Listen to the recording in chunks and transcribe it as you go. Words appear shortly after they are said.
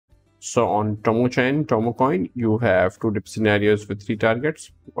So on TomoChain, TomoCoin, you have two dip scenarios with three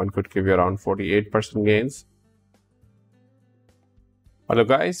targets. One could give you around 48% gains. Hello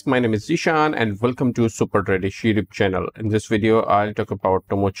guys, my name is Zishan and welcome to Super Tradish YouTube channel. In this video, I'll talk about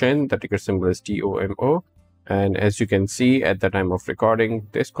TomoChain. The ticker symbol is TOMO. And as you can see at the time of recording,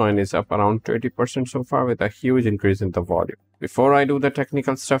 this coin is up around 20% so far with a huge increase in the volume. Before I do the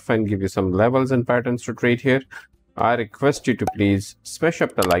technical stuff and give you some levels and patterns to trade here, I request you to please smash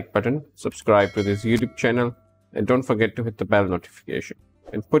up the like button, subscribe to this YouTube channel, and don't forget to hit the bell notification.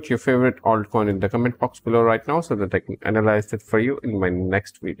 And put your favorite altcoin in the comment box below right now so that I can analyze it for you in my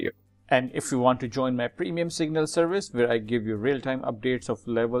next video. And if you want to join my premium signal service where I give you real-time updates of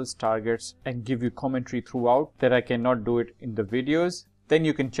levels, targets, and give you commentary throughout that I cannot do it in the videos, then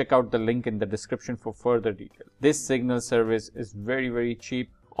you can check out the link in the description for further details. This signal service is very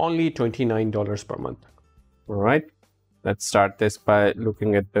cheap, only $29 per month. Alright, let's start this by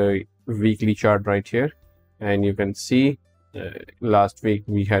looking at the weekly chart right here. And you can see last week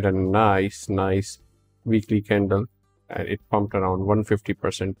we had a nice weekly candle and it pumped around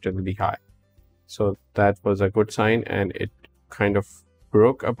 150% till the high. So that was a good sign, and it kind of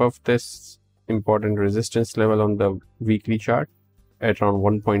broke above this important resistance level on the weekly chart at around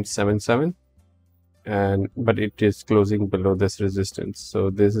 1.77, but it is closing below this resistance. So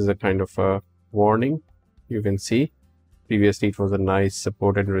this is a kind of a warning. You can see previously it was a nice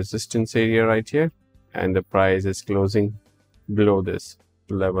support and resistance area right here, and the price is closing below this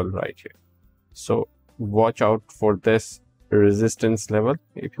level right here. So watch out for this resistance level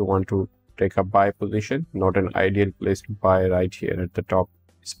if you want to take a buy position. Not an ideal place to buy right here at the top,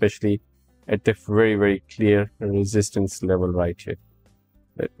 especially at the very clear resistance level right here.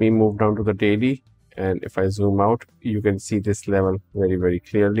 Let me move down to the daily, and if I zoom out, you can see this level very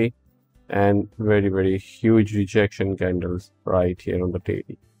clearly, and very huge rejection candles right here on the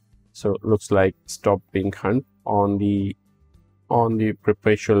daily. So it looks like stop being hunt on the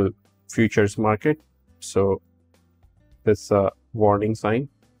perpetual futures market. So this is a warning sign.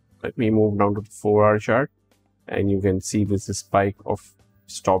 Let me move down to the 4-hour chart, and you can see this spike of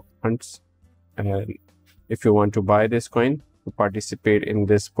stop hunts. And if you want to buy this coin to participate in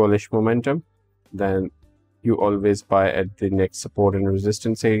this bullish momentum, then you always buy at the next support and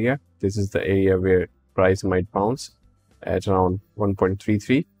resistance area. This is the area where price might bounce at around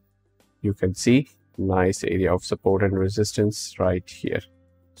 1.33. You can see nice area of support and resistance right here.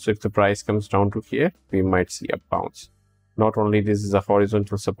 So if the price comes down to here, we might see a bounce. Not only this is a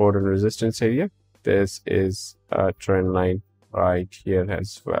horizontal support and resistance area, this is a trend line right here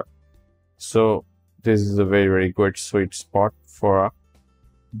as well. So this is a very good sweet spot for a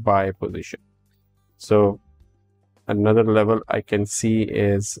buy position. So another level I can see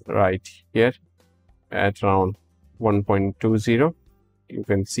is right here at around 1.20. You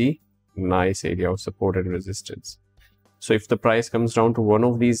can see nice area of support and resistance. So if the price comes down to one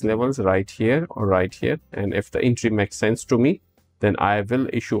of these levels right here or right here, and if the entry makes sense to me, then I will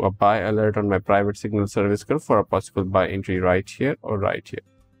issue a buy alert on my private signal service group for a possible buy entry right here or right here.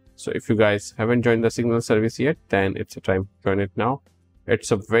 So if you guys haven't joined the signal service yet, then it's a time to join it now. It's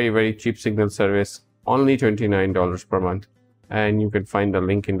a very cheap signal service, only $29 per month, and you can find the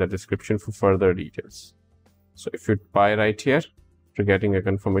link in the description for further details. So if you buy right here, after getting a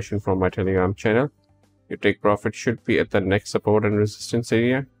confirmation from my Telegram channel, your take profit should be at the next support and resistance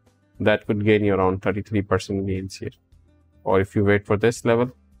area. That could gain you around 33% gains here. Or if you wait for this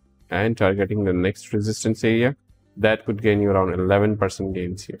level and targeting the next resistance area, that could gain you around 11%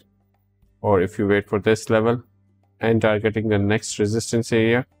 gains here. Or if you wait for this level and targeting the next resistance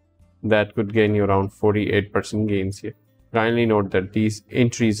area, that could gain you around 48% gains here. Kindly note that these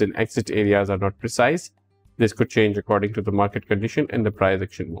entries and exit areas are not precise. This could change according to the market condition and the price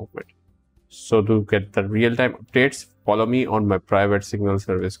action movement. So to get the real-time updates, follow me on my private signal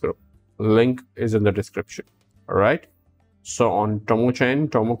service group. Link is in the description. Alright. So on TomoChain,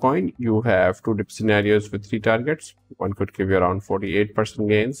 TomoCoin, you have two dip scenarios with three targets. One could give you around 48%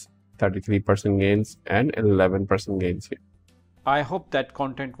 gains, 33% gains, and 11% gains here. I hope that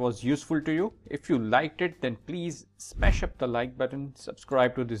content was useful to you. If you liked it, then please smash up the like button,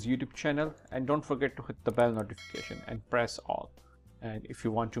 subscribe to this YouTube channel, and don't forget to hit the bell notification and press all. And if you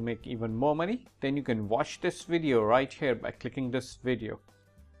want to make even more money, then you can watch this video right here by clicking this video.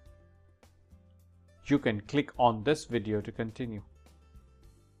 You can click on this video to continue.